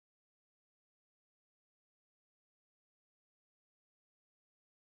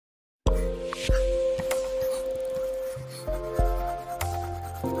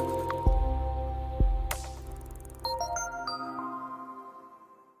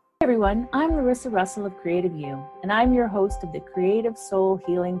Everyone, I'm Larissa Russell of Creative You, and I'm your host of the Creative Soul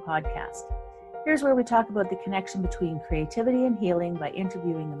Healing Podcast. Here's where we talk about the connection between creativity and healing by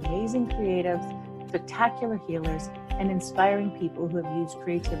interviewing amazing creatives, spectacular healers, and inspiring people who have used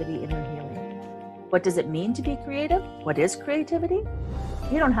creativity in their healing. What does it mean to be creative? What is creativity?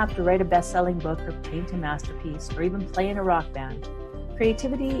 You don't have to write a best-selling book or paint a masterpiece or even play in a rock band.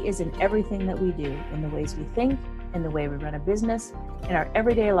 Creativity is in everything that we do, in the ways we think, in the way we run a business. In our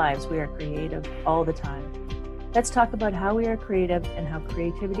everyday lives, we are creative all the time. Let's talk about how we are creative and how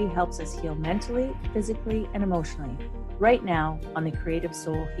creativity helps us heal mentally, physically, and emotionally, right now on the Creative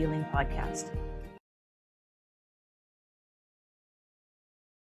Soul Healing Podcast.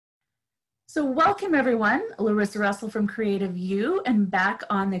 So welcome everyone, Larissa Russell from Creative You and back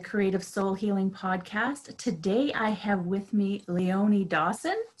on the Creative Soul Healing Podcast. Today I have with me Leonie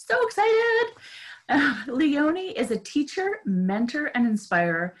Dawson. So excited! Leonie is a teacher, mentor, and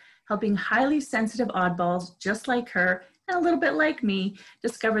inspirer, helping highly sensitive oddballs just like her and a little bit like me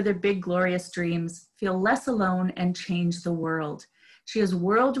discover their big, glorious dreams, feel less alone, and change the world. She is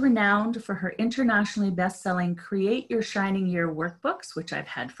world-renowned for her internationally best-selling Create Your Shining Year workbooks, which I've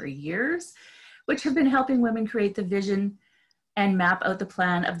had for years, which have been helping women create the vision and map out the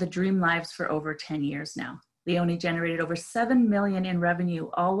plan of the dream lives for over 10 years now. Leonie generated over $7 million in revenue,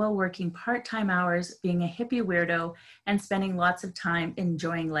 all while working part-time hours, being a hippie weirdo, and spending lots of time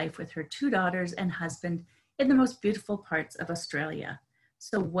enjoying life with her 2 daughters and husband in the most beautiful parts of Australia.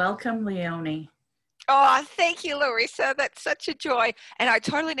 So welcome, Leonie. Oh, thank you, Larissa. That's such a joy. And I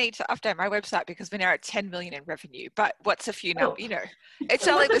totally need to update my website because we're now at 10 million in revenue. But what's a few numbers? It's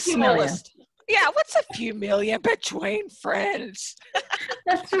only the smallest. Million? Yeah, what's a few million between friends?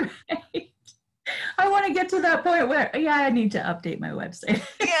 That's right. I want to get to that point where, I need to update my website.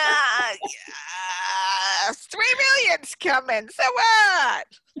 Yeah. 3 million's coming. So what?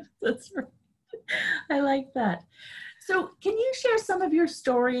 That's right. I like that. So can you share some of your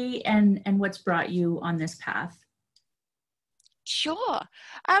story and what's brought you on this path? Sure.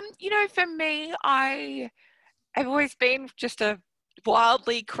 For me, I've always been just a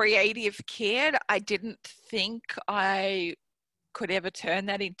wildly creative kid. I didn't think I could ever turn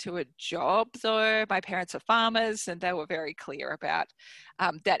that into a job, though. My parents are farmers and they were very clear about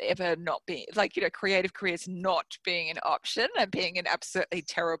that ever not being, creative careers not being an option and being an absolutely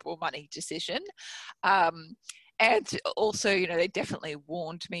terrible money decision. And also, they definitely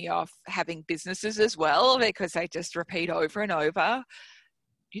warned me off having businesses as well, because they just repeat over and over,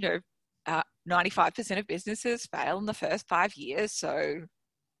 95% of businesses fail in the first 5 years. So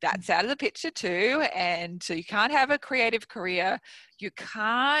that's out of the picture too. And so you can't have a creative career. You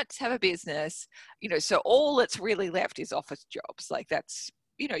can't have a business, so all that's really left is office jobs.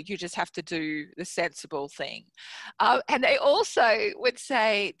 You just have to do the sensible thing. And they also would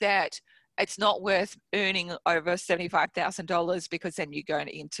say that it's not worth earning over $75,000 because then you're going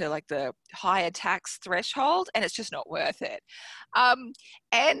into the higher tax threshold and it's just not worth it.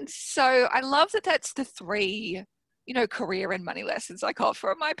 And so I love that that's the 3 career and money lessons I got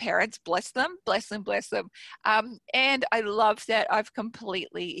from my parents. Bless them, bless them, bless them. And I love that I've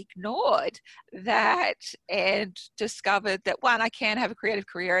completely ignored that and discovered that 1, I can have a creative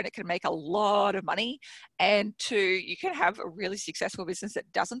career and it can make a lot of money. And 2, you can have a really successful business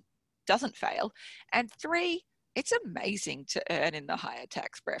that doesn't fail. And 3, it's amazing to earn in the higher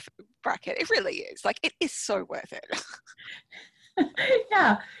tax bracket. It really is. It is so worth it.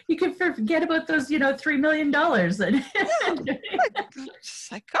 Yeah, you can forget about those, $3 million. Just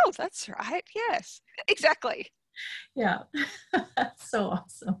oh, that's right. Yes, exactly. Yeah, that's so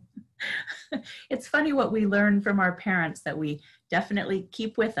awesome. It's funny what we learn from our parents that we definitely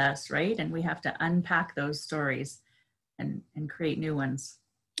keep with us, right? And we have to unpack those stories and create new ones.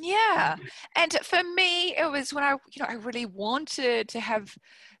 Yeah. And for me, it was when I really wanted to have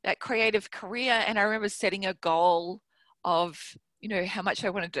that creative career. And I remember setting a goal of, how much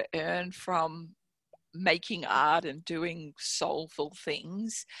I wanted to earn from making art and doing soulful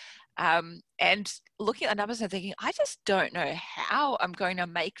things. And looking at the numbers and thinking, I just don't know how I'm going to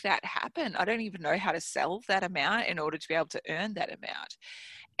make that happen. I don't even know how to sell that amount in order to be able to earn that amount.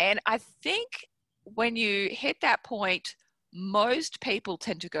 And I think when you hit that point, most people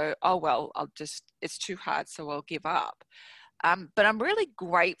tend to go, oh, well, it's too hard, so I'll give up. But I'm really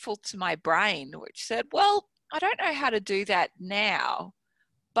grateful to my brain, which said, well, I don't know how to do that now,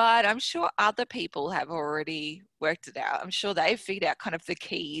 but I'm sure other people have already worked it out. I'm sure they've figured out kind of the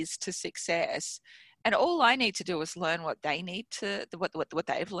keys to success. And all I need to do is learn what they need to, what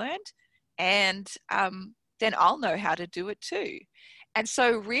they've learned. And then I'll know how to do it too. And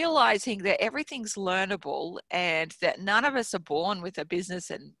so realizing that everything's learnable and that none of us are born with a business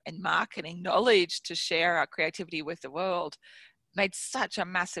and marketing knowledge to share our creativity with the world made such a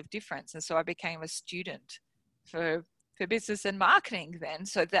massive difference. And so I became a student for business and marketing then,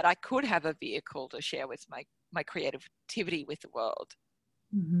 so that I could have a vehicle to share with my creativity with the world.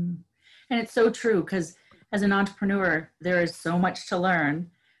 Mm-hmm. And it's so true, because as an entrepreneur, there is so much to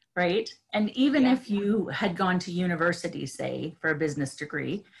learn, right? And even if you had gone to university, say, for a business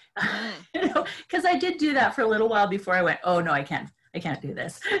degree, you know, because I did do that for a little while before I went, oh no, I can't do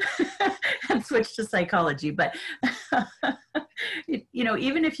this, and switched to psychology. But you know,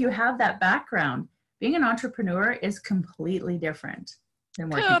 even if you have that background, being an entrepreneur is completely different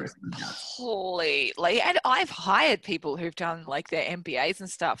than working for someone else. Completely. And I've hired people who've done like their MBAs and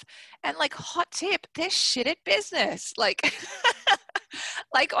stuff. And like, hot tip, they're shit at business. Like,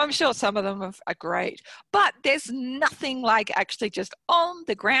 like I'm sure some of them are great, but there's nothing like actually just on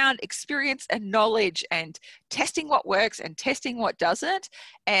the ground experience and knowledge and testing what works and testing what doesn't,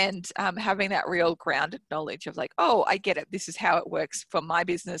 and having that real grounded knowledge of like, oh, I get it. This is how it works for my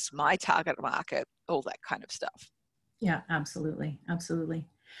business, my target market, all that kind of stuff. Yeah, absolutely. Absolutely.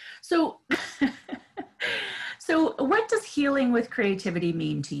 So, so what does healing with creativity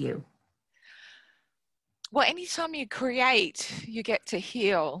mean to you? Well, anytime you create, you get to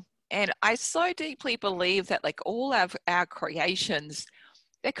heal. And I so deeply believe that like all of our creations,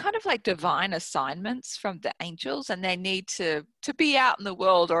 they're kind of like divine assignments from the angels, and they need to be out in the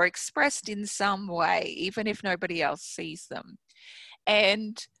world or expressed in some way, even if nobody else sees them.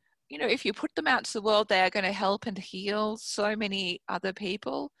 And you know, if you put them out to the world, they are going to help and heal so many other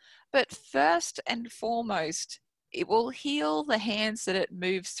people. But first and foremost, it will heal the hands that it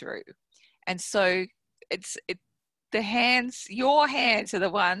moves through. And so the hands, your hands are the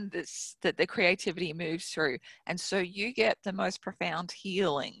one that the creativity moves through. And so you get the most profound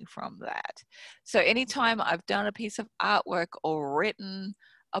healing from that. So anytime I've done a piece of artwork or written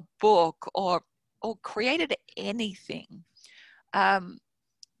a book or created anything,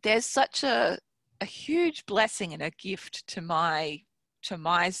 there's such a huge blessing and a gift to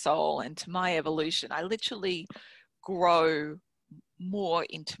my soul and to my evolution. I literally grow more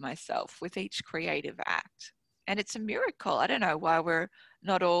into myself with each creative act. And it's a miracle. I don't know why we're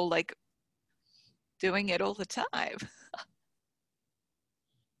not all like doing it all the time.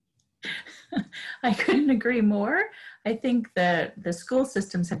 I couldn't agree more. I think that the school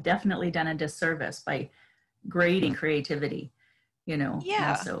systems have definitely done a disservice by grading creativity, you know.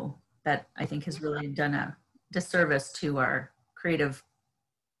 Yeah. And so that, I think, has really done a disservice to our creative,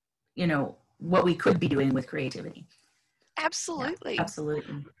 you know, what we could be doing with creativity. Absolutely. Yeah,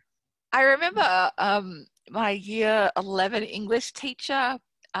 absolutely. I remember my year 11 English teacher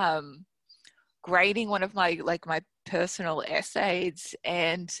grading one of my personal essays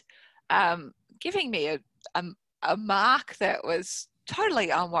and giving me a mark that was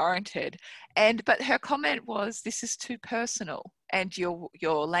totally unwarranted. But her comment was, "This is too personal and your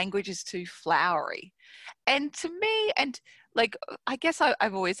language is too flowery." And to me, and like, I guess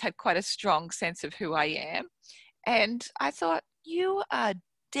I've always had quite a strong sense of who I am. And I thought, you are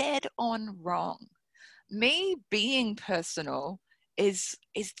dead on wrong. Me being personal is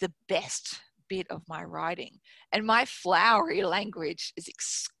the best bit of my writing, and my flowery language is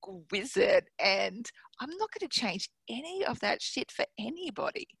exquisite, and I'm not going to change any of that shit for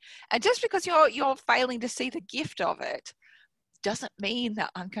anybody. And just because you're failing to see the gift of it doesn't mean that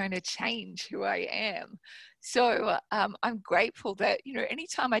I'm going to change who I am. So I'm grateful that, you know,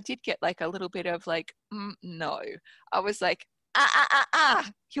 anytime I did get like a little bit of like, no, I was like,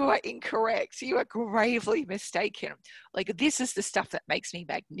 you are incorrect. You are gravely mistaken. Like, this is the stuff that makes me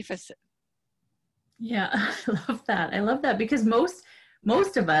magnificent. Yeah, I love that. I love that, because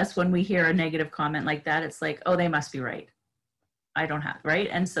most of us, when we hear a negative comment like that, it's like, oh, they must be right. I don't have, right?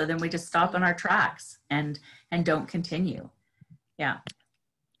 And so then we just stop in our tracks and don't continue. Yeah.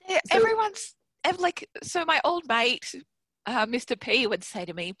 So, Everyone's like, so my old mate, Mr. P, would say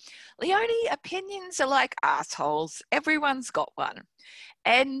to me, "Leonie, opinions are like assholes. Everyone's got one."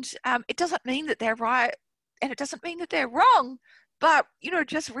 And it doesn't mean that they're right, and it doesn't mean that they're wrong. But, you know,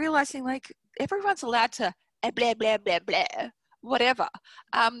 just realizing like everyone's allowed to blah, blah, blah, blah, whatever.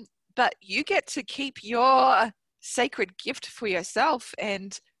 But you get to keep your sacred gift for yourself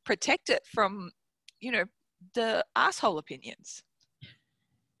and protect it from, you know, the asshole opinions.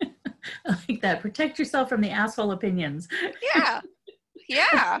 I like that. Protect yourself from the asshole opinions. Yeah.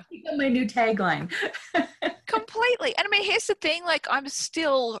 Yeah. My new tagline. Completely. And I mean, here's the thing, like, I'm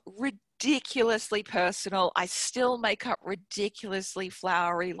still ridiculously personal. I still make up ridiculously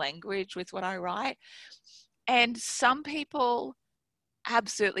flowery language with what I write. And some people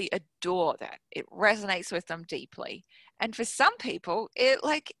absolutely adore that. It resonates with them deeply. And for some people, it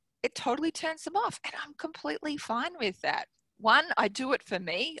totally turns them off. And I'm completely fine with that. One, I do it for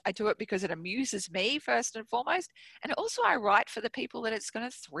me. I do it because it amuses me first and foremost. And also I write for the people that it's going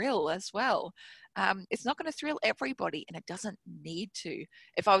to thrill as well. It's not going to thrill everybody, and it doesn't need to.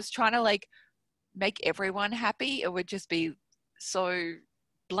 If I was trying to like make everyone happy, it would just be so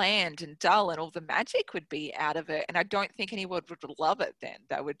bland and dull, and all the magic would be out of it. And I don't think anyone would love it then.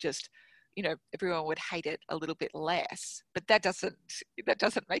 That would just, everyone would hate it a little bit less. But that doesn't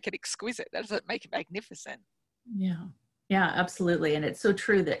make it exquisite. That doesn't make it magnificent. Yeah. Yeah, absolutely. And it's so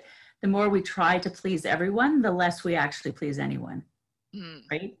true that the more we try to please everyone, the less we actually please anyone.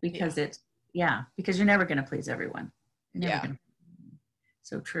 Right? Because because you're never going to please everyone.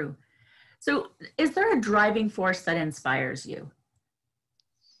 So true. So is there a driving force that inspires you?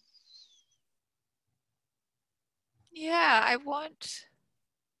 Yeah, I want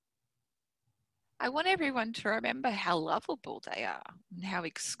everyone to remember how lovable they are, and how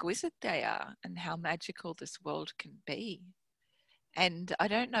exquisite they are, and how magical this world can be. And I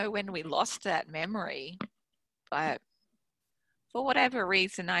don't know when we lost that memory, but for whatever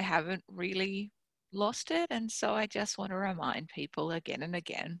reason, I haven't really lost it. And so I just want to remind people again and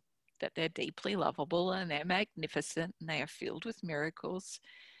again that they're deeply lovable, and they're magnificent, and they are filled with miracles.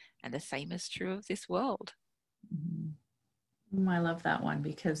 And the same is true of this world. I love that one,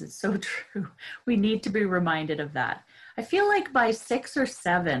 because it's so true. We need to be reminded of that. I feel like by 6 or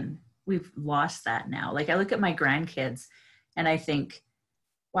 7, we've lost that now. Like I look at my grandkids and I think,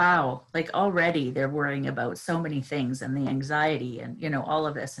 wow, like already they're worrying about so many things, and the anxiety and, all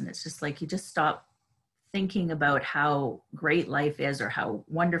of this. And it's just like, you just stop thinking about how great life is or how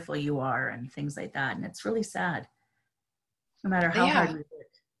wonderful you are and things like that. And it's really sad, no matter how hard we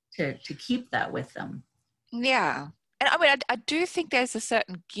work to keep that with them. Yeah. And I mean, I do think there's a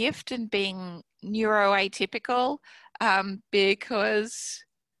certain gift in being neuroatypical, because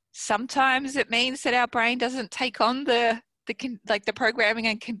sometimes it means that our brain doesn't take on the programming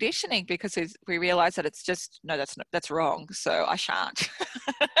and conditioning, because we realize that it's just, no, that's wrong. So I shan't.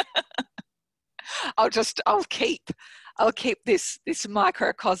 I'll keep this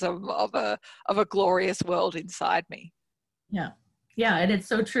microcosm of a glorious world inside me. Yeah. Yeah. And it's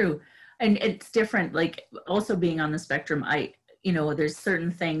so true. And it's different, like also being on the spectrum, there's certain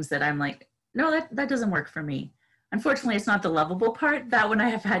things that I'm like, no, that doesn't work for me. Unfortunately, it's not the lovable part. That one I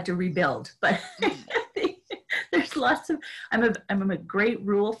have had to rebuild, but there's lots of, I'm a great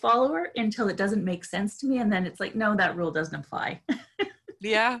rule follower until it doesn't make sense to me. And then it's like, no, that rule doesn't apply.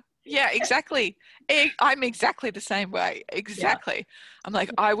 Yeah, exactly. I'm exactly the same way. Exactly. Yeah. I'm like,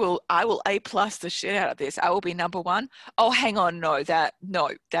 I will A+ the shit out of this. I will be number 1. Oh, hang on. That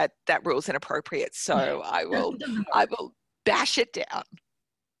rule's inappropriate. So I will bash it down.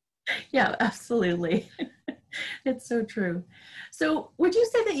 Yeah, absolutely. It's so true. So would you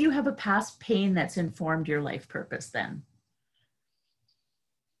say that you have a past pain that's informed your life purpose then?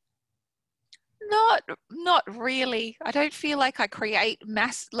 Not really. I don't feel like I create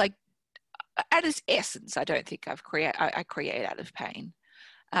at its essence. I don't think I create out of pain.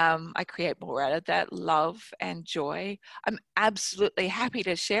 I create more out of that love and joy. I'm absolutely happy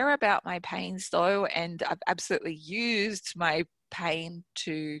to share about my pains though, and I've absolutely used my pain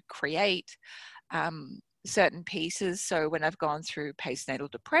to create certain pieces. So when I've gone through postnatal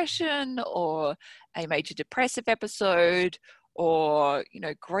depression or a major depressive episode, or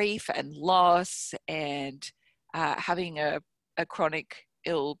grief and loss, and having a chronic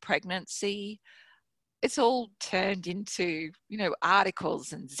ill pregnancy, it's all turned into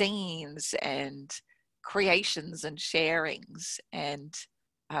articles and zines and creations and sharings. And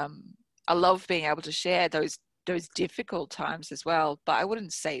I love being able to share those difficult times as well. But I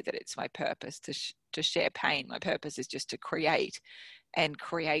wouldn't say that it's my purpose to share pain. My purpose is just to create, and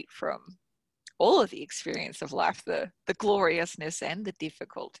create from all of the experience of life, the gloriousness and the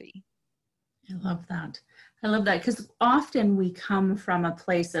difficulty. I love that. Because often we come from a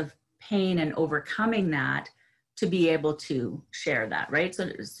place of pain and overcoming that to be able to share that, right?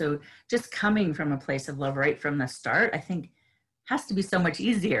 So just coming from a place of love right from the start, I think has to be so much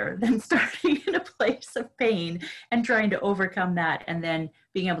easier than starting in a place of pain and trying to overcome that, and then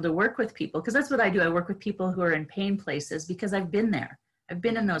being able to work with people. Because that's what I do. I work with people who are in pain places, because I've been there. I've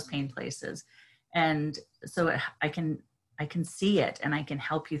been in those pain places. And so I can see it, and I can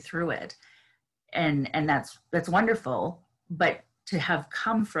help you through it. And that's wonderful. But to have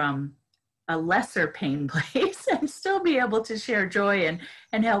come from a lesser pain place and still be able to share joy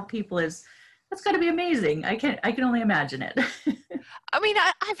and help people that's got to be amazing. I can only imagine it. I mean,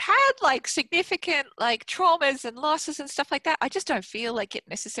 I've had like significant like traumas and losses and stuff like that. I just don't feel like it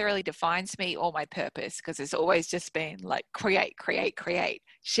necessarily defines me or my purpose, because it's always just been like create, create, create,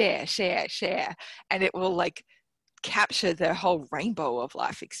 share, share, share. And it will like capture the whole rainbow of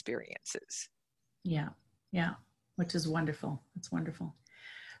life experiences. Yeah. Yeah. Which is wonderful. It's wonderful.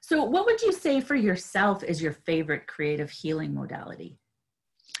 So what would you say for yourself is your favorite creative healing modality?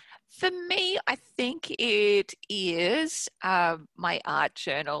 For me, I think it is my art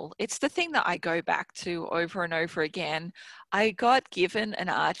journal. It's the thing that I go back to over and over again. I got given an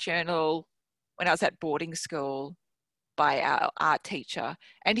art journal when I was at boarding school by our art teacher,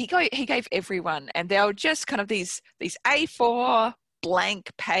 and he gave everyone, and they were just kind of these A4 blank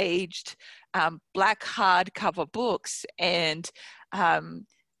paged black hardcover books, and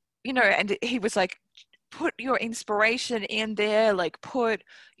and he was like, put your inspiration in there, like put,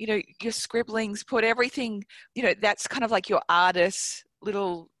 your scribblings, put everything, that's kind of like your artist's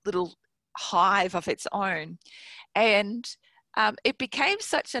little hive of its own. And it became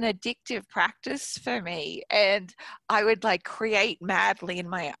such an addictive practice for me, and I would like create madly in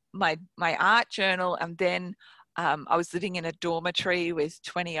my art journal. And then I was living in a dormitory with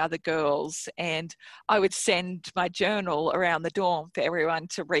 20 other girls, and I would send my journal around the dorm for everyone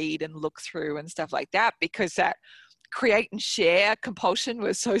to read and look through and stuff like that, because that create and share compulsion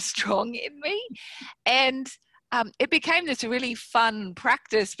was so strong in me. And it became this really fun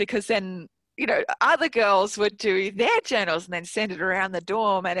practice, because then other girls would do their journals and then send it around the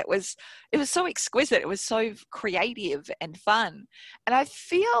dorm, and it was so exquisite. It was so creative and fun. And I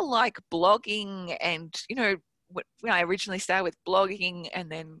feel like blogging, and when I originally started with blogging and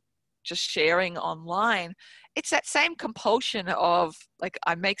then just sharing online, it's that same compulsion of like,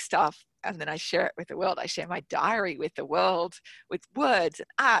 I make stuff and then I share it with the world. I share my diary with the world, with words and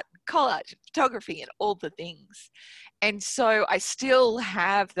art, collage, photography, and all the things. And so I still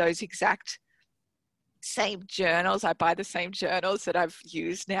have those exact same journals. I buy the same journals that I've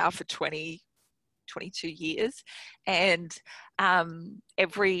used now for 22 years. And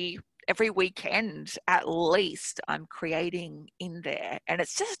every weekend at least I'm creating in there, and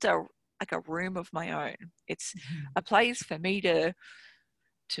it's just like a room of my own. It's a place for me to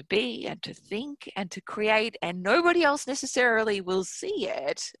be and to think and to create, and nobody else necessarily will see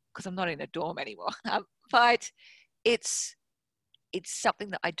it because I'm not in a dorm anymore. But it's something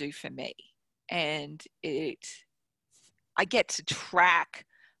that I do for me, and I get to track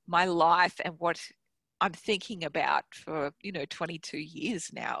my life and what I'm thinking about for 22 years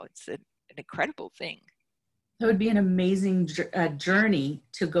now. It's an incredible thing. It would be an amazing journey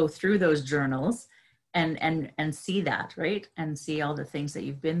to go through those journals and see that, right? And see all the things that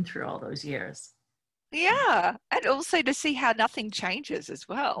you've been through all those years. Yeah, and also to see how nothing changes as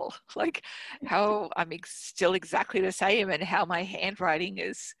well, like how I'm still exactly the same, and how my handwriting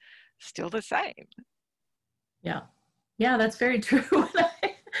is still the same. Yeah, yeah, that's very true. When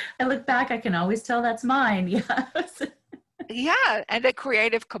I look back, I can always tell that's mine. Yeah. Yeah, and the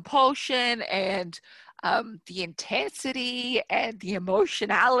creative compulsion, and the intensity and the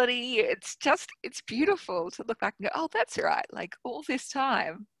emotionality. It's beautiful to look back and go, oh, that's right. Like all this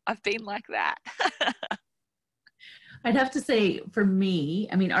time I've been like that. I'd have to say for me,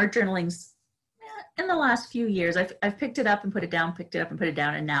 I mean, art journaling's in the last few years, I've picked it up and put it down, picked it up and put it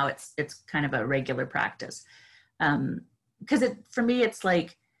down. And now it's kind of a regular practice. Because for me, it's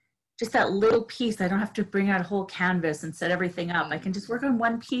like just that little piece. I don't have to bring out a whole canvas and set everything up. I can just work on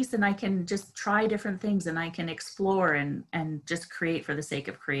one piece, and I can just try different things, and I can explore and just create for the sake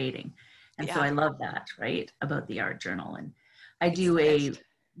of creating. And so I love that, right, about the art journal. And I do a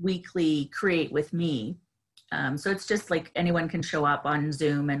weekly create with me. So it's just like anyone can show up on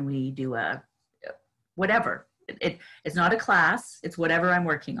Zoom, and we do a whatever. It's not a class. It's whatever I'm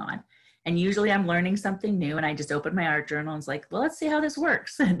working on. And usually I'm learning something new, and I just open my art journal and it's like, well, let's see how this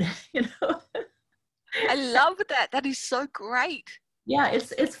works. And, I love that. That is so great. Yeah,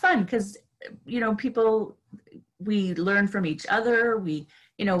 it's fun because, people, we learn from each other. We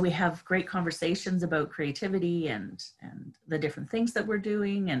have great conversations about creativity and the different things that we're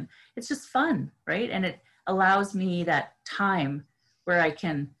doing. And it's just fun, right? And it allows me that time where I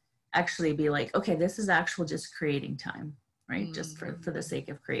can actually be like, okay, this is actual just creating time. Right? Just for the sake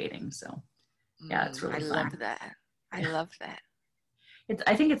of creating. So yeah, it's really fun. I love that. I love that.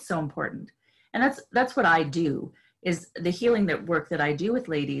 I think it's so important. And that's what I do, is the healing work that I do with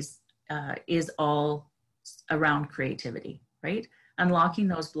ladies is all around creativity, right? Unlocking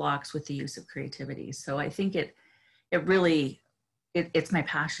those blocks with the use of creativity. So I think it really, it's my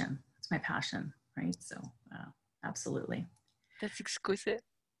passion. It's my passion, right? So absolutely. That's exquisite.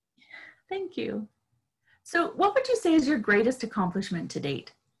 Thank you. So what would you say is your greatest accomplishment to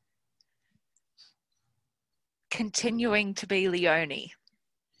date? Continuing to be Leonie.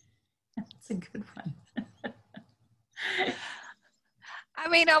 That's a good one. I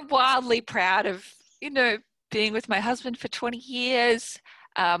mean, I'm wildly proud of, being with my husband for 20 years.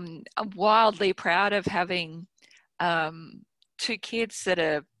 I'm wildly proud of having two kids that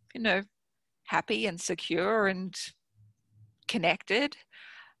are, happy and secure and connected,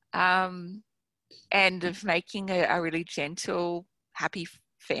 and of making a really gentle, happy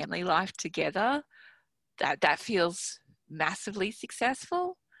family life together. That feels massively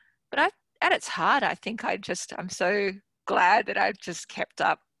successful. But at its heart, I think I'm so glad that I've just kept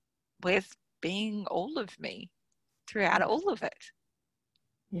up with being all of me throughout all of it.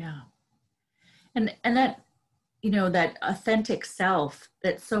 Yeah. And that, that authentic self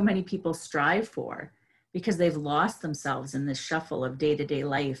that so many people strive for because they've lost themselves in this shuffle of day-to-day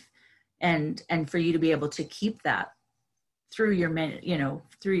life. And for you to be able to keep that through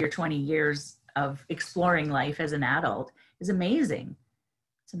through your 20 years of exploring life as an adult is amazing.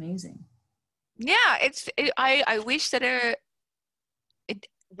 It's amazing. Yeah, I wish that it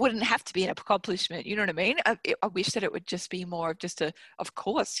wouldn't have to be an accomplishment. You know what I mean? I wish that it would just be more of just of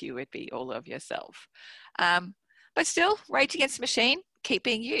course you would be all of yourself. But still, Rage Against the Machine, keep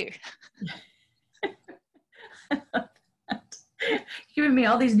being you. Giving me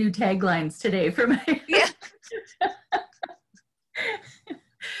all these new taglines today for my... Yeah.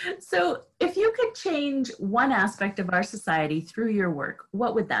 So if you could change one aspect of our society through your work,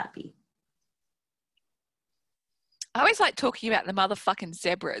 what would that be? I always like talking about the motherfucking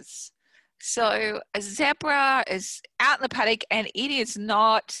zebras. So a zebra is out in the paddock and it is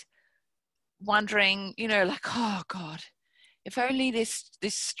not wondering, like, oh God, if only this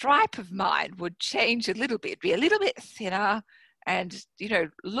stripe of mine would change a little bit, be a little bit thinner and,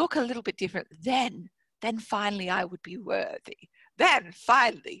 look a little bit different, then finally I would be worthy. Then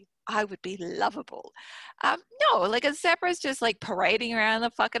finally I would be lovable. No, like a zebra is just like parading around the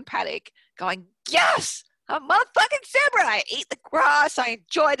fucking paddock going, yes, I'm a motherfucking zebra. I eat the grass. I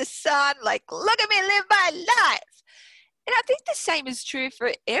enjoy the sun. Like, look at me live my life. And I think the same is true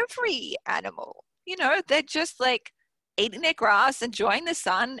for every animal. They're just like eating their grass, enjoying the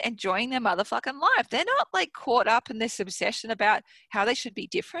sun, enjoying their motherfucking life. They're not like caught up in this obsession about how they should be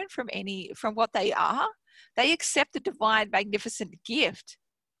different from what they are. They accept the divine, magnificent gift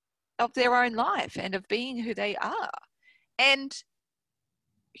of their own life and of being who they are. And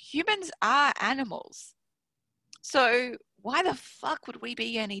humans are animals. So why the fuck would we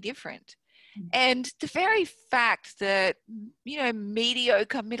be any different? And the very fact that,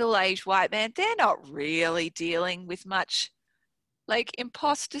 mediocre middle-aged white men, they're not really dealing with much like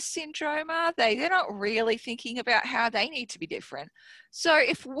imposter syndrome, are they? They're not really thinking about how they need to be different. So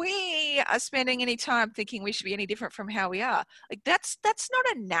if we are spending any time thinking we should be any different from how we are, like that's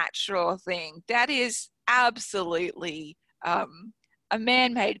not a natural thing. That is absolutely a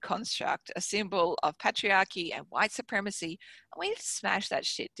man-made construct, a symbol of patriarchy and white supremacy. And we need to smash that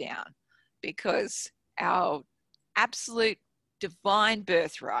shit down because our absolute divine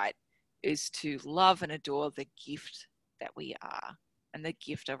birthright is to love and adore the gift that we are and the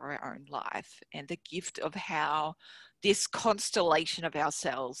gift of our own life and the gift of how this constellation of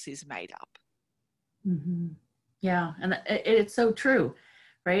ourselves is made up. Mm-hmm. Yeah, and it's so true,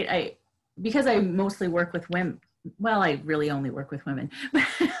 right? Because I mostly work with women. Well, I really only work with women.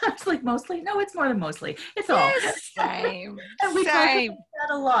 It's like mostly. No, it's more than mostly. It's all. Same. And we talk Same. about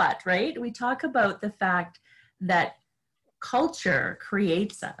that a lot, right? We talk about the fact that culture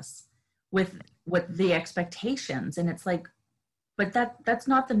creates us with the expectations, and it's like, but that's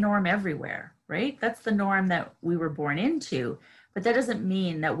not the norm everywhere, right? That's the norm that we were born into, but that doesn't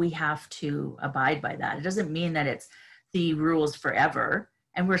mean that we have to abide by that. It doesn't mean that it's the rules forever.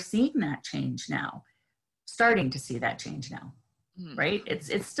 And we're seeing that change now, starting to see that change now, right?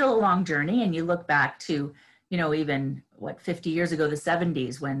 It's still a long journey. And you look back to, even 50 years ago, the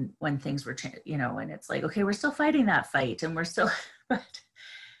 70s, when things were, and it's like, okay, we're still fighting that fight and we're still,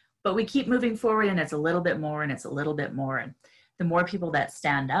 but we keep moving forward and it's a little bit more and it's a little bit more. And the more people that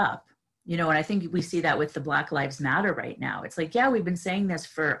stand up, and I think we see that with the Black Lives Matter right now. It's like, yeah, we've been saying this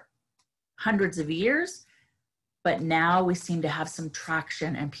for hundreds of years, but now we seem to have some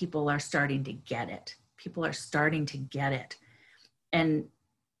traction and people are starting to get it. People are starting to get it. And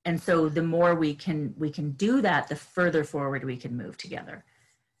so the more we can do that, the further forward we can move together.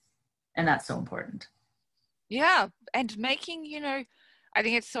 And that's so important. Yeah. And making, I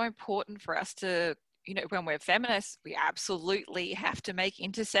think it's so important for us to, when we're feminists, we absolutely have to make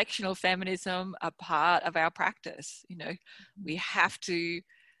intersectional feminism a part of our practice. We have to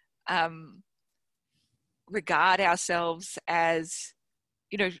regard ourselves as,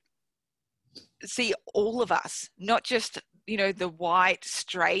 see all of us, not just, the white,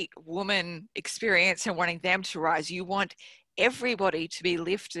 straight woman experience and wanting them to rise. You want everybody to be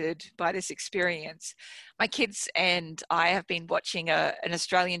lifted by this experience. My kids and I have been watching an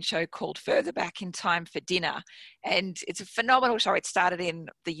Australian show called Further Back in Time for Dinner, and it's a phenomenal show. It started in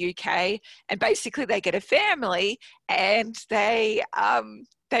the UK, and basically they get a family and they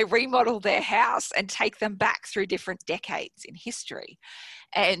remodel their house and take them back through different decades in history.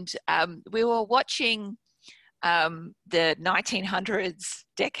 And we were watching the 1900s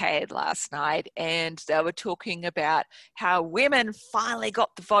decade last night, and they were talking about how women finally got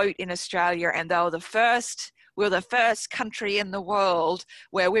the vote in Australia, and we were the first country in the world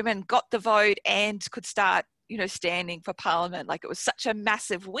where women got the vote and could start, standing for parliament. Like, it was such a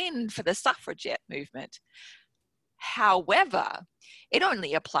massive win for the suffragette movement. However, it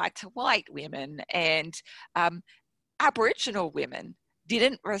only applied to white women, and Aboriginal women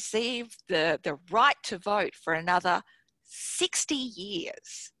didn't receive the right to vote for another 60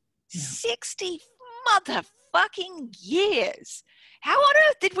 years. Yeah. 60 motherfucking years. How on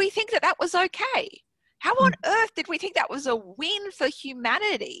earth did we think that was okay? How on earth did we think that was a win for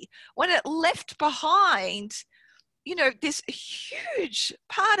humanity when it left behind, this huge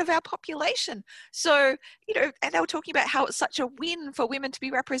part of our population? So, and they were talking about how it's such a win for women to be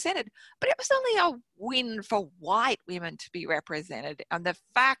represented, but it was only a win for white women to be represented. And the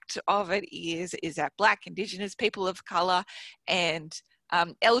fact of it is that Black, Indigenous, people of colour, and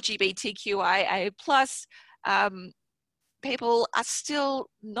LGBTQIA plus people are still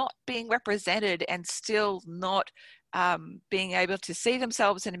not being represented, and still not being able to see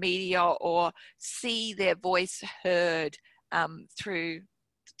themselves in the media or see their voice heard through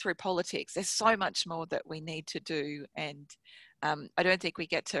politics. There's so much more that we need to do, and I don't think we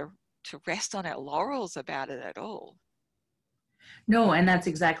get to rest on our laurels about it at all. No, and that's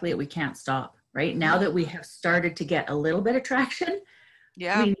exactly it. We can't stop, right? Now that we have started to get a little bit of traction, we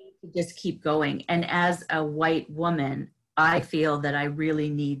need to just keep going. And as a white woman, I feel that I really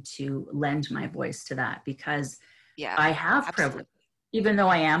need to lend my voice to that, because I have privilege. Even though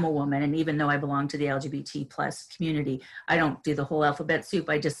I am a woman, and even though I belong to the LGBT plus community, I don't do the whole alphabet soup.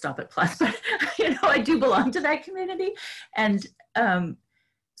 I just stop at plus, but I do belong to that community. And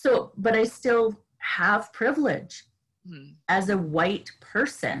but I still have privilege. As a white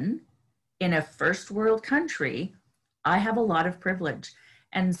person in a first world country, I have a lot of privilege.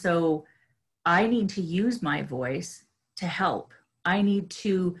 And so I need to use my voice to help. I need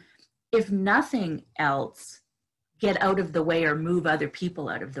to, if nothing else, get out of the way or move other people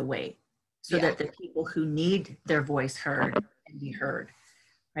out of the way, so that the people who need their voice heard can be heard,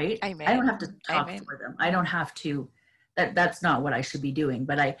 right? Amen. I don't have to talk for them. I don't have to, that's not what I should be doing,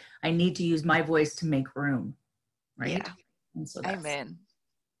 but I need to use my voice to make room, right? Yeah. And so that's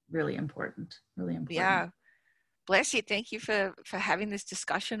really important, really important. Yeah. Bless you. Thank you for having this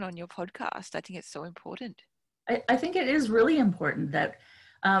discussion on your podcast. I think it's so important. I think it is really important that,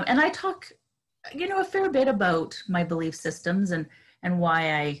 and I talk, a fair bit about my belief systems and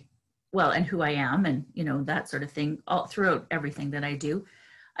why and who I am, and, that sort of thing, all throughout everything that I do.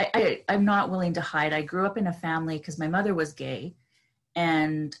 I'm not willing to hide. I grew up in a family, because my mother was gay,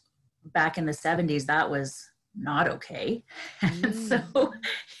 and back in the 70s, that was not okay. And so,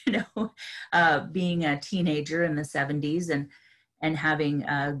 being a teenager in the 70s and having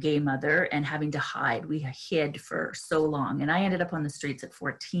a gay mother and having to hide, we hid for so long. And I ended up on the streets at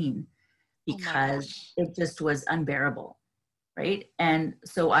 14 because it just was unbearable, right? And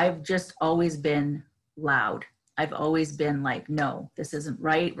so I've just always been loud. I've always been like, no, this isn't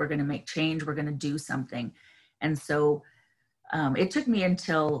right. We're going to make change. We're going to do something. And so it took me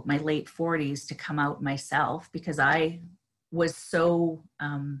until my late 40s to come out myself, because I was so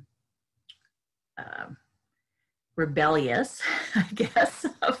rebellious, I guess,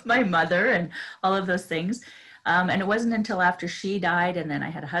 of my mother and all of those things. And it wasn't until after she died, and then I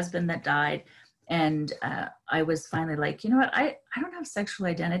had a husband that died, and I was finally like, you know what, I don't have sexual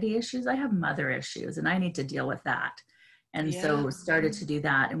identity issues. I have mother issues, and I need to deal with that. And so started to do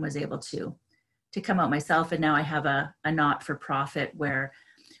that, and was able to come out myself. And now I have a not-for-profit where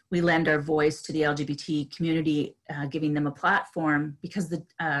we lend our voice to the LGBT community, giving them a platform, because the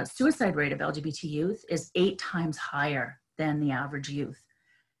suicide rate of LGBT youth is 8 times higher than the average youth.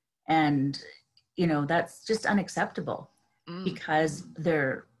 And, that's just unacceptable, because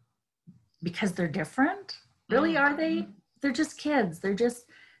they're different. Really, are they? They're just kids. They're just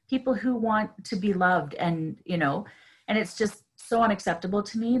people who want to be loved. And, and it's just so unacceptable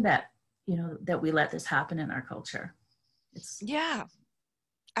to me that, that we let this happen in our culture.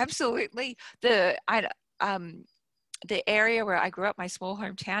 Absolutely. the area where I grew up, my small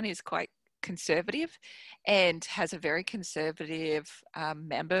hometown, is quite conservative and has a very conservative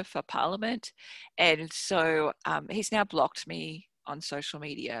member for parliament. And so he's now blocked me on social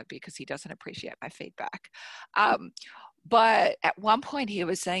media because he doesn't appreciate my feedback. But at one point he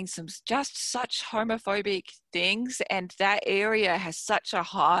was saying some just such homophobic things, and that area has such a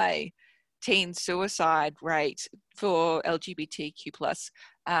high teen suicide rate for LGBTQ plus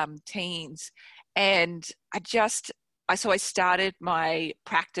teens. And so I started my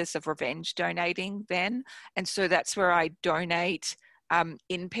practice of revenge donating then. And so that's where I donate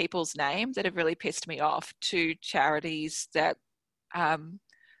in people's name that have really pissed me off to charities that are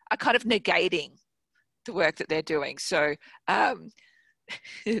kind of negating the work that they're doing. So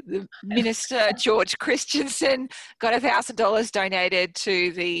the minister George Christensen got $1,000 donated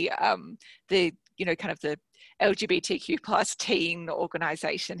to the kind of the LGBTQ plus teen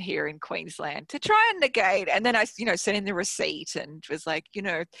organisation here in Queensland to try and negate. And then I sent in the receipt and was like,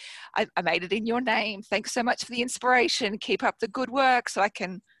 I made it in your name. Thanks so much for the inspiration. Keep up the good work so I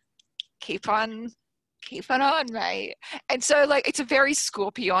can keep on, mate. And so it's a very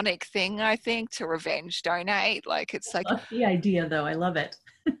scorpionic thing, I think, to revenge donate. It's like, that's the idea though. I love it.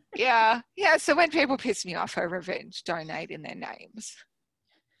 yeah. So when people piss me off, I revenge donate in their names.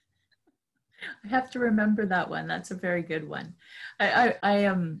 I have to remember that one. That's a very good one.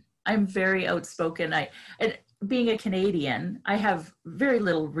 I'm very outspoken. And being a Canadian, I have very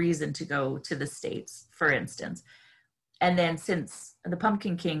little reason to go to the States, for instance. And then since the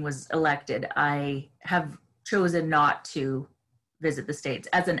Pumpkin King was elected, I have chosen not to visit the States.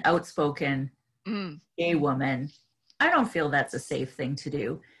 As an outspoken gay woman, I don't feel that's a safe thing to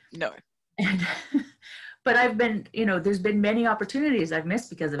do. No. And but I've been, there's been many opportunities I've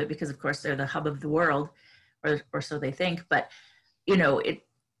missed because of it, because of course they're the hub of the world, or so they think. But,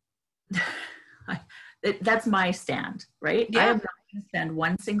 that's my stand, right? Yeah. I am not going to spend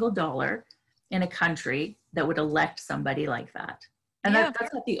one single dollar in a country that would elect somebody like that. And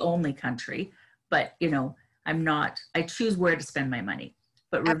that's not the only country, but, I choose where to spend my money.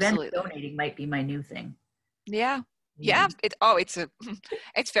 But revenge donating might be my new thing. Yeah. Yeah,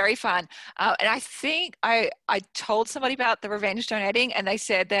 it's very fun. And I think I told somebody about the revenge donating, and they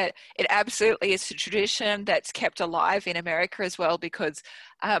said that it absolutely is a tradition that's kept alive in America as well, because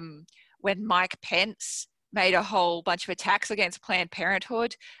when Mike Pence made a whole bunch of attacks against Planned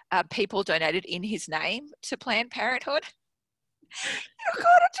Parenthood, people donated in his name to Planned Parenthood.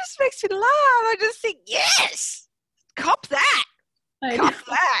 God, it just makes me laugh. I just think, yes, cop that. Cop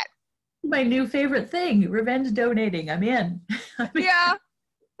that. My new favorite thing, revenge donating. I'm in. Yeah.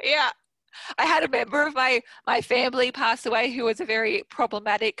 I had a member of my family pass away who was a very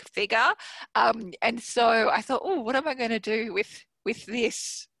problematic figure. And so I thought, what am I going to do with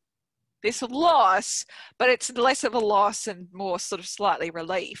this loss? But it's less of a loss and more sort of slightly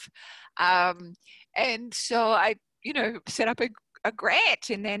relief. And so I, set up a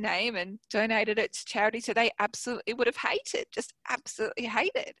grant in their name and donated it to charity. So they absolutely would have just absolutely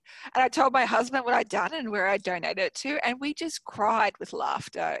hated. And I told my husband what I'd done and where I donated it to, and we just cried with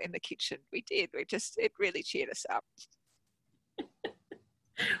laughter in the kitchen. We did. It really cheered us up.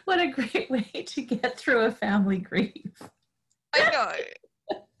 What a great way to get through a family grief. I know.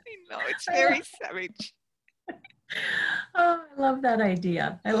 It's very savage. Oh, I love that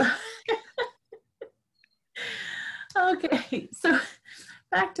idea. Okay, so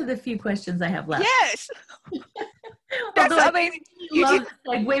back to the few questions I have left. Yes. That's, you love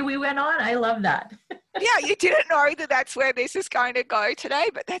the segue we went on. I love that. Yeah, you didn't know that that's where this is going to go today,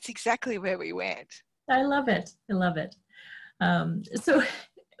 but that's exactly where we went. I love it. So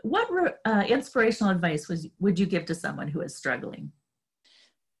what inspirational advice would you give to someone who is struggling?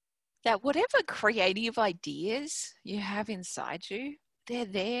 That whatever creative ideas you have inside you, they're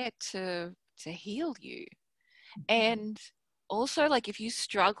there to heal you. And also, if you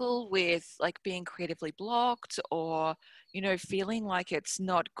struggle with being creatively blocked or, feeling like it's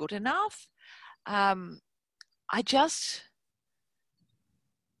not good enough,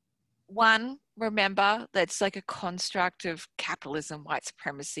 remember that's a construct of capitalism, white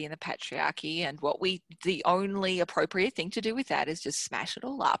supremacy, and the patriarchy. And the only appropriate thing to do with that is just smash it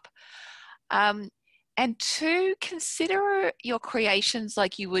all up. And 2, consider your creations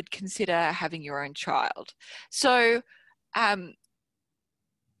like you would consider having your own child. So I've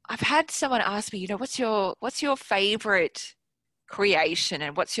had someone ask me, what's your favorite creation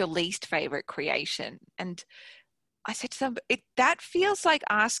and what's your least favorite creation? And I said to them, that feels like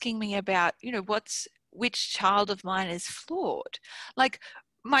asking me about, which child of mine is flawed.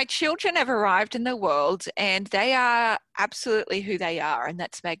 my children have arrived in the world and they are absolutely who they are. And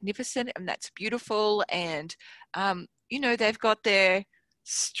that's magnificent and that's beautiful. And, they've got their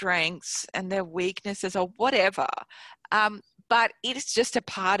strengths and their weaknesses or whatever. But it is just a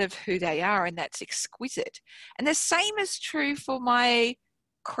part of who they are, and that's exquisite. And the same is true for my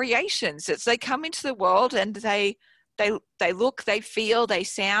creations. It's they come into the world and they look, they feel, they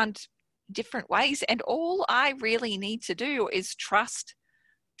sound different ways. And all I really need to do is trust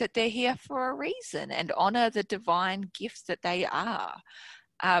that they're here for a reason and honor the divine gifts that they are.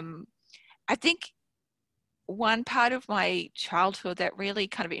 I think one part of my childhood that really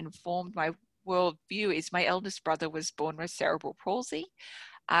kind of informed my worldview is my eldest brother was born with cerebral palsy.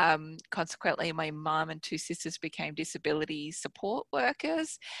 Consequently, my mum and two sisters became disability support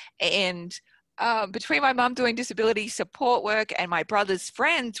workers. And between my mum doing disability support work and my brother's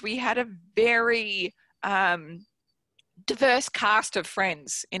friends, we had a very diverse cast of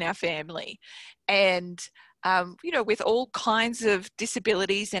friends in our family. And, with all kinds of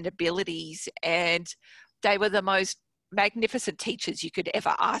disabilities and abilities. And they were the most magnificent teachers you could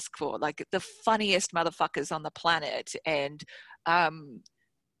ever ask for, like the funniest motherfuckers on the planet. And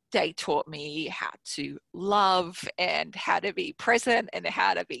they taught me how to love and how to be present and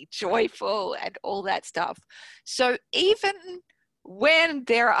how to be joyful and all that stuff. So even when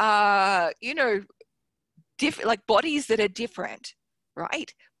there are, different, like bodies that are different,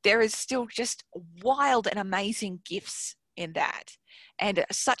 right? There is still just wild and amazing gifts in that, and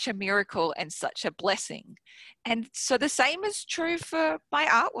such a miracle and such a blessing. And so the same is true for my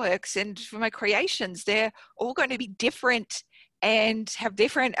artworks and for my creations. They're all going to be different and have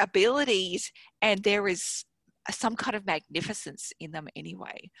different abilities, and there is some kind of magnificence in them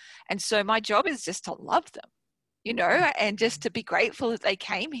anyway. And so my job is just to love them, and just to be grateful that they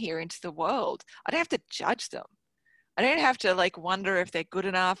came here into the world. I don't have to judge them. I don't have to wonder if they're good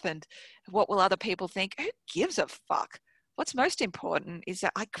enough and what will other people think. Who gives a fuck? What's most important is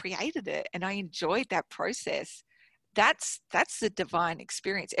that I created it and I enjoyed that process. That's the divine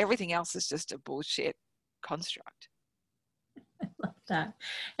experience. Everything else is just a bullshit construct. I love that.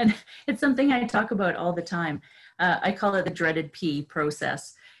 And it's something I talk about all the time. I call it the dreaded P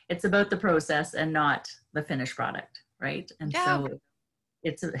process. It's about the process and not the finished product, right? And so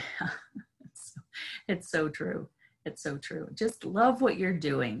it's so true. It's so true. Just love what you're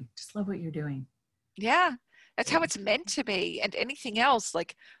doing. Just love what you're doing. Yeah. That's how it's meant to be. And anything else,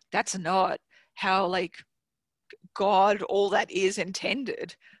 that's not how God, all that is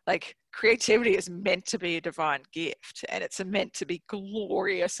intended. Creativity is meant to be a divine gift, and it's meant to be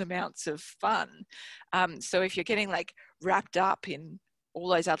glorious amounts of fun. So if you're getting wrapped up in all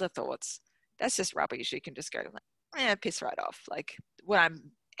those other thoughts, that's just rubbish. You can just go piss right off.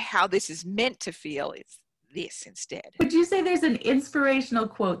 How this is meant to feel is this instead. Would you say there's an inspirational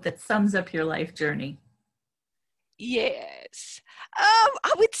quote that sums up your life journey? Yes.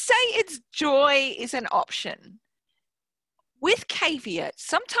 I would say it's joy is an option. With caveat,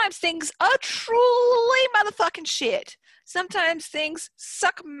 sometimes things are truly motherfucking shit. Sometimes things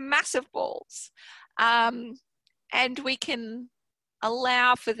suck massive balls. And we can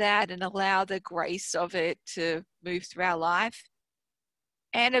allow for that and allow the grace of it to move through our life.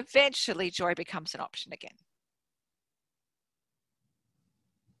 And eventually joy becomes an option again.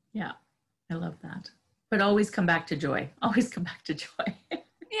 Yeah, I love that. But always come back to joy. Always come back to joy.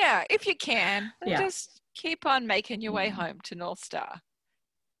 Yeah, if you can. Yeah. Just keep on making your way home to North Star.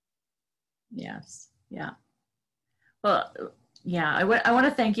 Yes. Yeah. Well, yeah, I want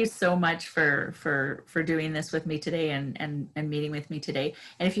to thank you so much for doing this with me today and meeting with me today.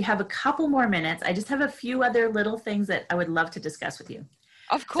 And if you have a couple more minutes, I just have a few other little things that I would love to discuss with you.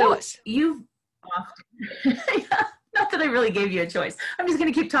 Of course. So you've often, yeah, not that I really gave you a choice. I'm just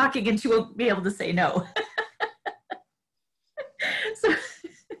going to keep talking and she will be able to say no. So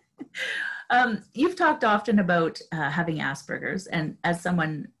you've talked often about having Asperger's, and as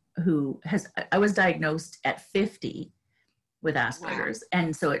someone who I was diagnosed at 50 with Asperger's. Wow.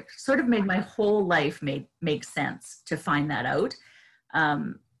 And so it sort of made my whole life make sense to find that out.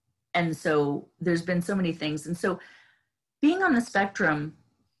 And so there's been so many things. And so being on the spectrum,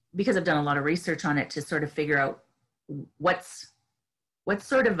 because I've done a lot of research on it to sort of figure out what's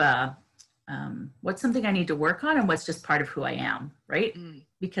sort of what's something I need to work on and what's just part of who I am, right?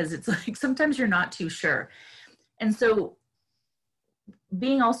 Because it's sometimes you're not too sure. And so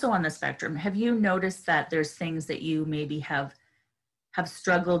being also on the spectrum, have you noticed that there's things that you maybe have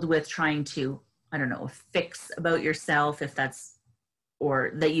struggled with trying to, I don't know, fix about yourself, if that's,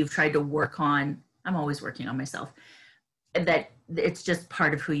 or that you've tried to work on? I'm always working on myself. That it's just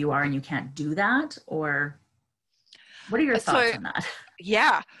part of who you are and you can't do that, or What are your thoughts So, on that?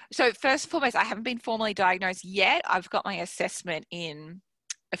 yeah. So first and foremost, I haven't been formally diagnosed yet. I've got my assessment in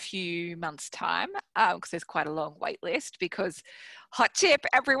a few months' time because there's quite a long wait list because hot tip,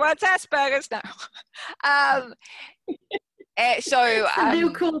 everyone's Asperger's. No. um, so It's the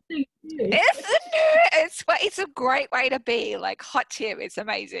new cool thing to do. it's a great way to be. Like, hot tip, it's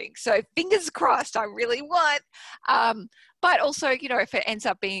amazing. So fingers crossed, I really want. But also, if it ends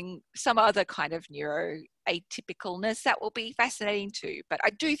up being some other kind of neuro atypicalness, that will be fascinating too. But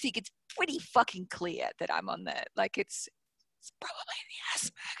I do think it's pretty fucking clear that I'm on the, like, it's probably the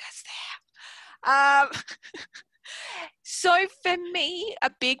Asperger's there. So for me,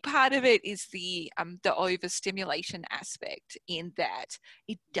 a big part of it is the overstimulation aspect, in that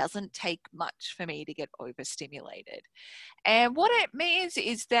it doesn't take much for me to get overstimulated. And what it means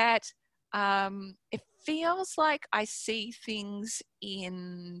is that it feels like I see things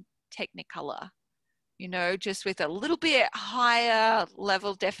in Technicolor, just with a little bit higher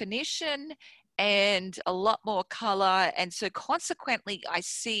level definition and a lot more color. And so consequently, I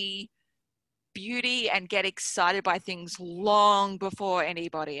see beauty and get excited by things long before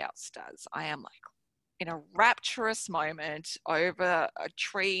anybody else does. I am like in a rapturous moment over a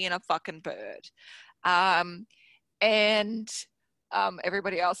tree and a fucking bird.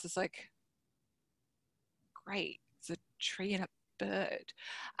 Everybody else is like, great, it's a tree and a bird.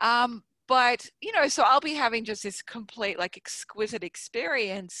 But, so I'll be having just this complete, like, exquisite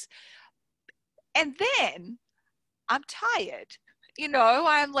experience. And then I'm tired.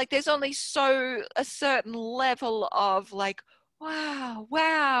 I'm like, there's only a certain level of like, wow,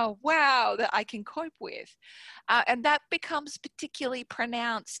 that I can cope with. And that becomes particularly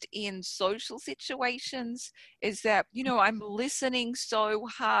pronounced in social situations, is that, I'm listening so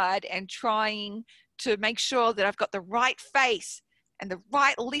hard and trying to make sure that I've got the right face and the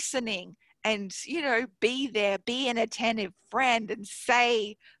right listening and, be there, be an attentive friend and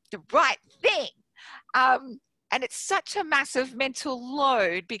say the right thing. And it's such a massive mental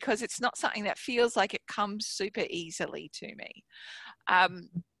load because it's not something that feels like it comes super easily to me.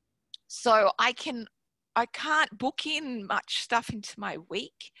 So I can't book in much stuff into my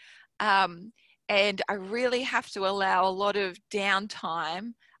week. And I really have to allow a lot of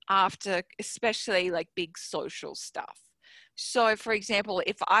downtime after, especially like big social stuff. So for example,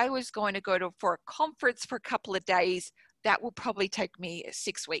 if I was going to go for a conference for a couple of days, that will probably take me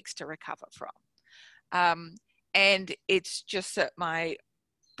 6 weeks to recover from. And it's just that my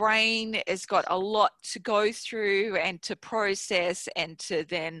brain has got a lot to go through and to process and to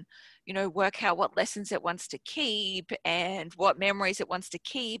then, work out what lessons it wants to keep and what memories it wants to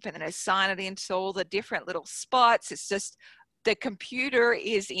keep and then assign it into all the different little spots. It's just the computer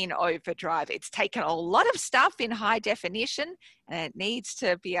is in overdrive. It's taken a lot of stuff in high definition and it needs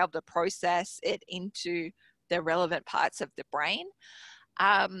to be able to process it into the relevant parts of the brain.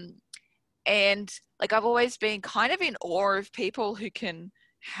 And like, I've always been kind of in awe of people who can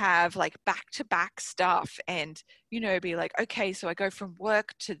have like back-to-back stuff and, be like, okay, so I go from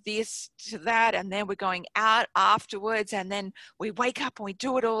work to this, to that, and then we're going out afterwards. And then we wake up and we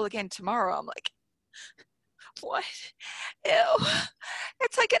do it all again tomorrow. I'm like, what? Ew.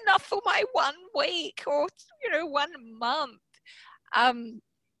 It's like enough for my 1 week or, 1 month.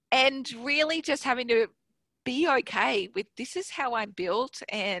 And really just having to be okay with, this is how I'm built,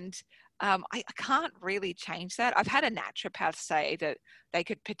 and I can't really change that. I've had a naturopath say that they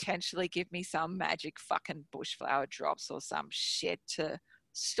could potentially give me some magic fucking bushflower drops or some shit to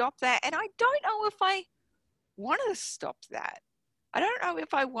stop that. And I don't know if I want to stop that. I don't know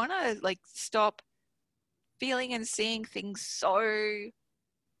if I want to like stop feeling and seeing things so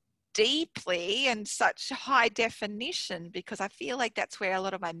deeply and such high definition, because I feel like that's where a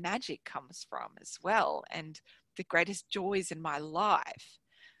lot of my magic comes from as well, and the greatest joys in my life.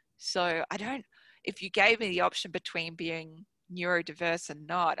 So if you gave me the option between being neurodiverse and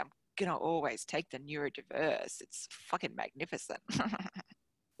not, I'm going to always take the neurodiverse. It's fucking magnificent.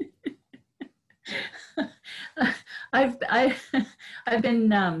 I've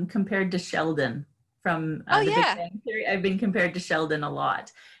been compared to Sheldon from the Big Bang Theory. I've been compared to Sheldon a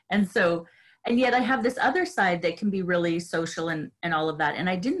lot. And yet I have this other side that can be really social and all of that. And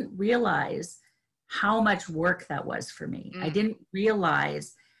I didn't realize how much work that was for me. I didn't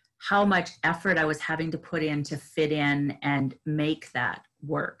realize how much effort I was having to put in to fit in and make that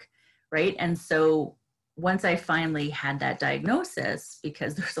work, right? And so once I finally had that diagnosis,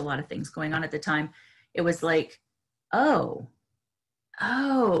 because there's a lot of things going on at the time, it was like, oh,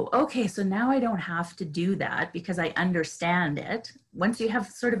 okay, so now I don't have to do that because I understand it. Once you have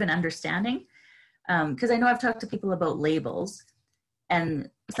sort of an understanding, because I know I've talked to people about labels, and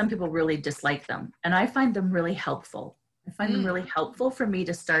some people really dislike them, and I find them really helpful. I find them really helpful for me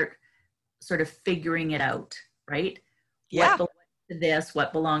to start sort of figuring it out, right? What Yeah. belongs to this?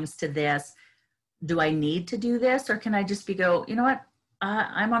 What belongs to this? Do I need to do this? Or can I just go, you know what?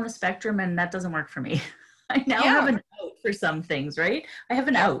 I'm on the spectrum and that doesn't work for me. I now have Yeah. an out for some things, right? I have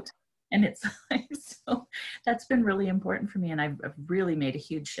an Yeah. out. And it's like, so that's been really important for me. And I've really made a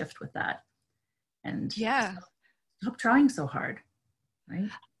huge shift with that. And Yeah. stop trying so hard, right?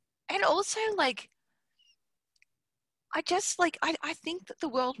 And also, like, I just like, I think that the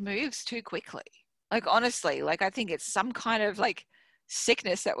world moves too quickly. Like, honestly, like, I think it's some kind of like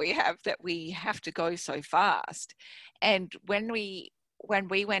sickness that we have to go so fast. And when we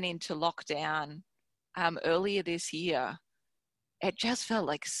went into lockdown earlier this year, it just felt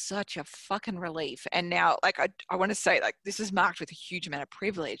like such a fucking relief. And now, like, I want to say, like, this is marked with a huge amount of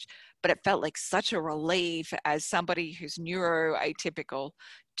privilege, but it felt like such a relief as somebody who's neuroatypical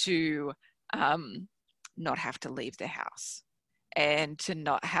to not have to leave the house and to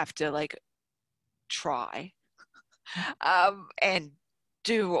not have to like try and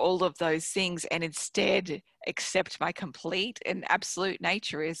do all of those things, and instead accept my complete and absolute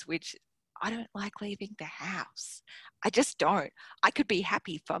nature is, which I don't like leaving the house. I just don't. I could be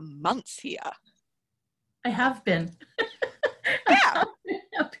happy for months here. I have been. I Yeah. have been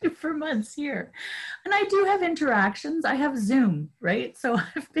happy for months here. And I do have interactions. I have Zoom, right? So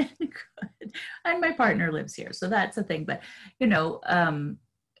I've been good. And my partner lives here. So that's a thing. But,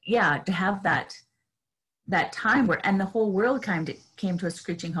 yeah, to have that time where, and the whole world came to a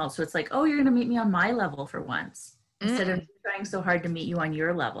screeching halt. So it's like, oh, you're going to meet me on my level for once, instead of trying so hard to meet you on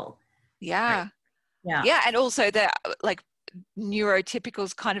your level. Yeah. Right? Yeah. Yeah. And also that, like,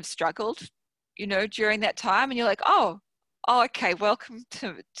 neurotypicals kind of struggled, during that time. And you're like, oh, okay, welcome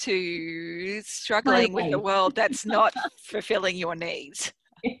to struggling with a world that's not fulfilling your needs.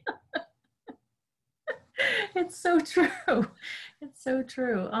 It's so true. It's so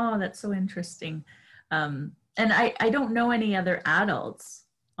true. Oh, that's so interesting. And I don't know any other adults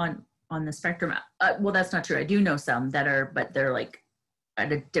on the spectrum. Well, that's not true. I do know some that are, but they're like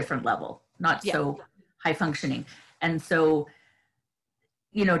at a different level, not so high functioning. And so,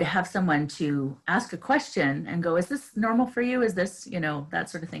 to have someone to ask a question and go, is this normal for you? Is this, that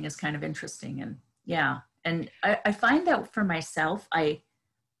sort of thing is kind of interesting. And yeah. And I find that for myself, I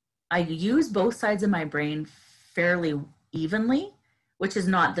use both sides of my brain fairly evenly, which is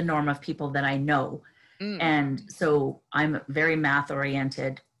not the norm of people that I know. And so I'm very math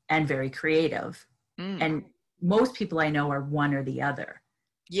oriented and very creative. And most people I know are one or the other.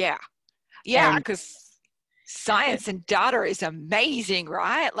 Yeah. Yeah. Because science and data is amazing,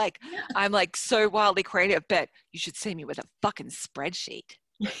 right? Like, I'm like so wildly creative, but you should see me with a fucking spreadsheet.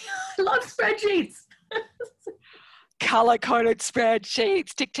 I love spreadsheets. Color-coded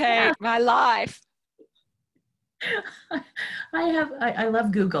spreadsheets dictate my life. I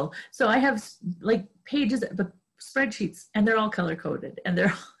love Google. So I have like pages, but spreadsheets, and they're all color-coded, and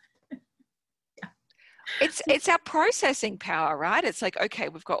they're It's our processing power, right? It's like, okay,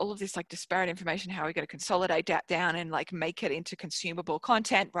 we've got all of this like disparate information. How are we going to consolidate that down and like make it into consumable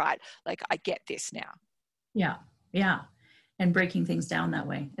content, right? Like, I get this now. Yeah. Yeah. And breaking things down that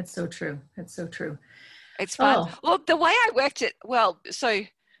way. It's so true. It's so true. It's fun. Well, the way I worked it, so,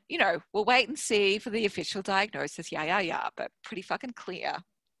 we'll wait and see for the official diagnosis. Yeah. But pretty fucking clear.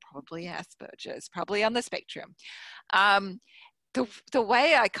 Probably Asperger's, probably on the spectrum. The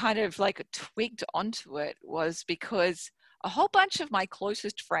way I kind of like twigged onto it was because a whole bunch of my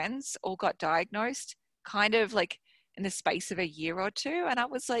closest friends all got diagnosed kind of like in the space of a year or two. And I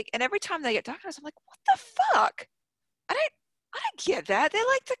was like, and every time they get diagnosed, I'm like, what the fuck? I don't get that. They're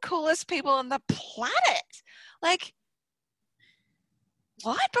like the coolest people on the planet. Like,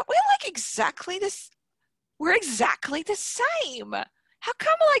 what? But we're exactly the same. How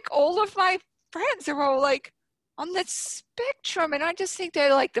come like all of my friends are all like on the spectrum? And I just think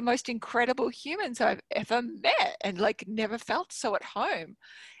they're like the most incredible humans I've ever met, and like never felt so at home.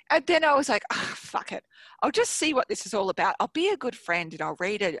 And then I was like, oh, fuck it. I'll just see what this is all about. I'll be a good friend and I'll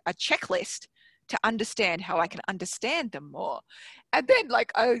read a checklist to understand how I can understand them more. And then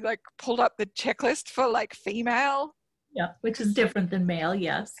like I like pulled up the checklist for like female. Yeah, which is different than male,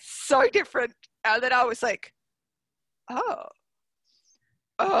 yes. So different. And then I was like, oh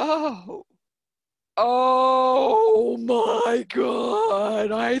my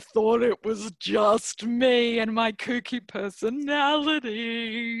God, I thought it was just me and my kooky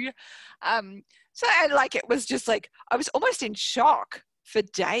personality. So and like it was just like, I was almost in shock for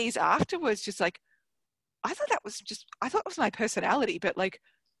days afterwards, just like, I thought it was my personality, but like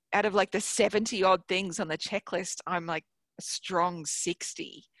out of like the 70 odd things on the checklist, I'm like a strong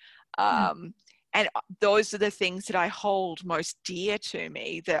 60. And those are the things that I hold most dear to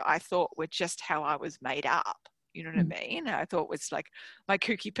me, that I thought were just how I was made up. You know what I mean? I thought was like my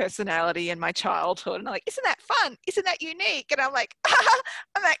kooky personality and my childhood. And I'm like, isn't that fun? Isn't that unique? And I'm like,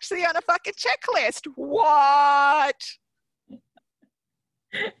 I'm actually on a fucking checklist. What?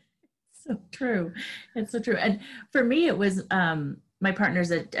 So true. It's so true. And for me, it was my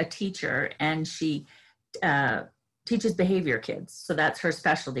partner's a teacher, and she teaches behavior kids. So that's her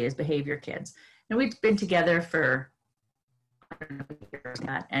specialty, is behavior kids. And we'd been together for, I don't know, years,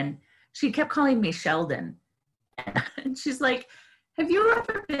 and she kept calling me Sheldon. And she's like, have you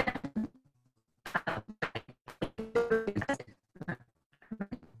ever been,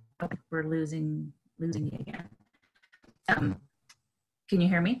 we're losing you again. Can you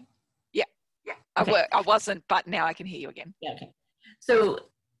hear me? Yeah. Okay. I wasn't, but now I can hear you again. Yeah. Okay. So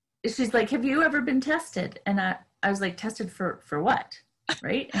she's like, have you ever been tested? And I was like, tested for what?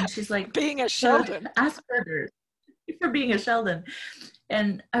 Right? And she's like, being a Sheldon. Asperger's, for being a Sheldon.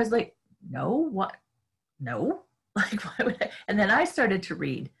 And I was like, no, what? No. Like, why would I? And then I started to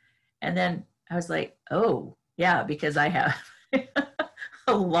read, and then I was like, oh yeah, because I have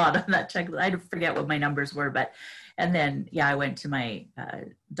a lot on that checklist. I forget what my numbers were, but, and then, yeah, I went to my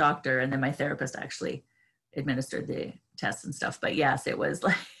doctor, and then my therapist actually administered the tests and stuff. But yes, it was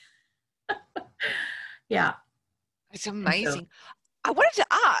like, yeah. It's amazing. I wanted to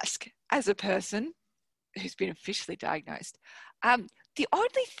ask, as a person who's been officially diagnosed, the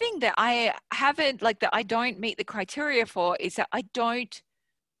only thing that I haven't, like, that I don't meet the criteria for is that I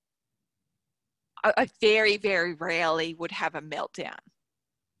very, very rarely would have a meltdown.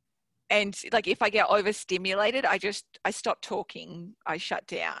 And like, if I get overstimulated, I stop talking, I shut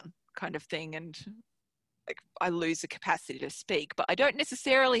down, kind of thing. And like, I lose the capacity to speak, but I don't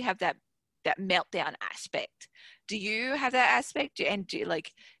necessarily have that meltdown aspect. Do you have that aspect? And do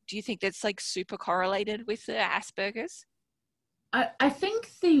you think that's like super correlated with the Asperger's? I think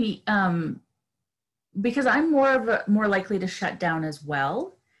because I'm more likely to shut down as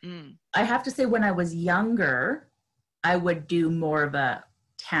well. I have to say, when I was younger, I would do more of a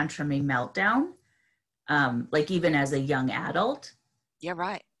tantrumy meltdown, like even as a young adult. Yeah,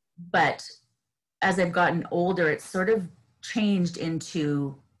 right. But as I've gotten older, it's sort of changed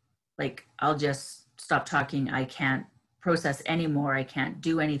into like, I'll just stop talking. I can't process anymore. I can't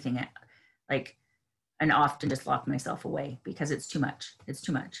do anything. Like, and often just lock myself away because it's too much. It's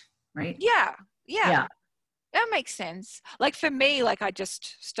too much, right? Yeah. That makes sense. Like for me, like I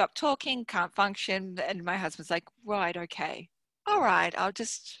just stop talking, can't function. And my husband's like, right, okay. All right, I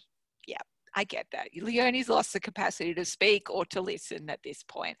get that. Leonie's lost the capacity to speak or to listen at this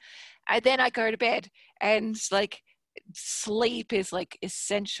point. And then I go to bed, and like sleep is like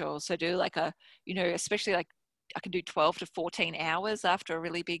essential. So do like especially like I can do 12 to 14 hours after a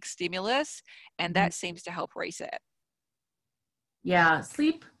really big stimulus, and that seems to help reset. Yeah,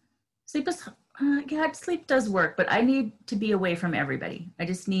 sleep is, sleep does work, but I need to be away from everybody. I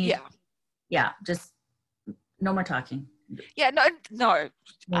just need, just no more talking. Yeah, no noise,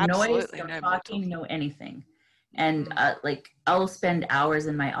 no talking, no anything. And like, I'll spend hours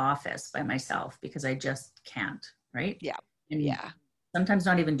in my office by myself because I just can't, right? Yeah. And sometimes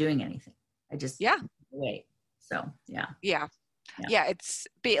not even doing anything. I just away. So yeah, it's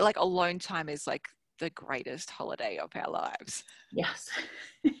like alone time is like the greatest holiday of our lives. Yes,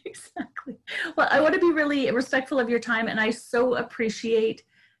 exactly. Well, I want to be really respectful of your time, and I so appreciate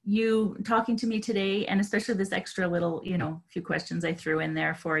you talking to me today, and especially this extra little, few questions I threw in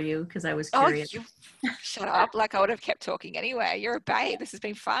there for you because I was curious. Oh, you shut up. Like, I would have kept talking anyway. You're a babe. This has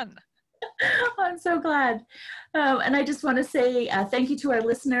been fun. I'm so glad. And I just want to say thank you to our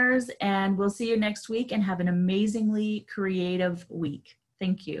listeners, and we'll see you next week, and have an amazingly creative week.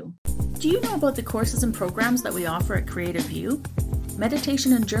 Thank you. Do you know about the courses and programs that we offer at Creative You?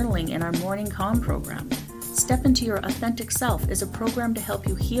 Meditation and journaling in our morning calm program. Step into Your Authentic Self is a program to help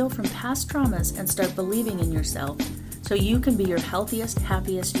you heal from past traumas and start believing in yourself so you can be your healthiest,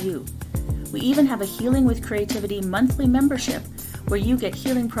 happiest you. We even have a Healing with Creativity monthly membership where you get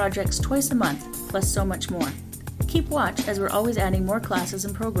healing projects twice a month, plus so much more. Keep watch as we're always adding more classes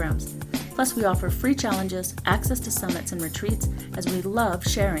and programs. Plus, we offer free challenges, access to summits and retreats, as we love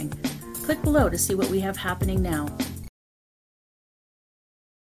sharing. Click below to see what we have happening now.